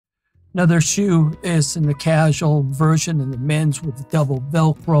Another shoe is in the casual version in the men's with the double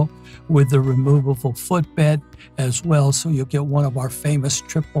Velcro with the removable footbed as well. So you'll get one of our famous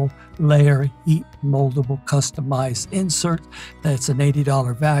triple layer heat moldable customized inserts. That's an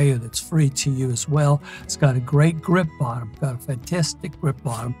 $80 value that's free to you as well. It's got a great grip bottom, got a fantastic grip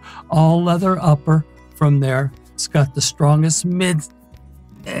bottom, all leather upper from there. It's got the strongest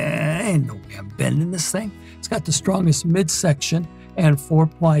ain't no way I'm bending this thing. It's got the strongest midsection and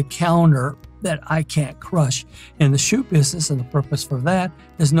 4-ply counter that I can't crush in the shoe business, and the purpose for that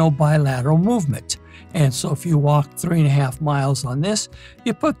is no bilateral movement. And so if you walk 3.5 miles on this,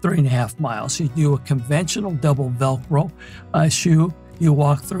 you put 3.5 miles. You do a conventional double Velcro shoe, you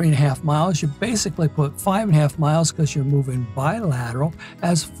walk 3.5 miles, you basically put 5.5 miles because you're moving bilateral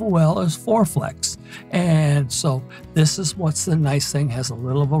as well as Foreflex. And so this is what's the nice thing, has a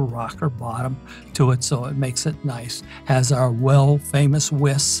little of a rocker bottom to it, so it makes it nice. Has our famous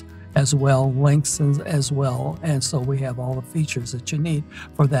wrists as well, lengths as well, and so we have all the features that you need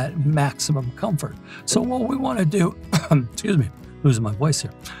for that maximum comfort. So what we want to do, excuse me, losing my voice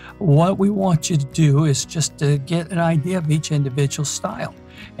here. What we want you to do is just to get an idea of each individual style.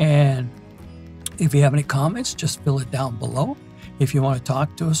 And if you have any comments, just fill it down below. If you want to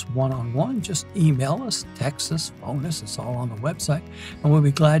talk to us one-on-one, just email us, text us, phone us. It's all on the website, and we'll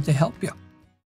be glad to help you.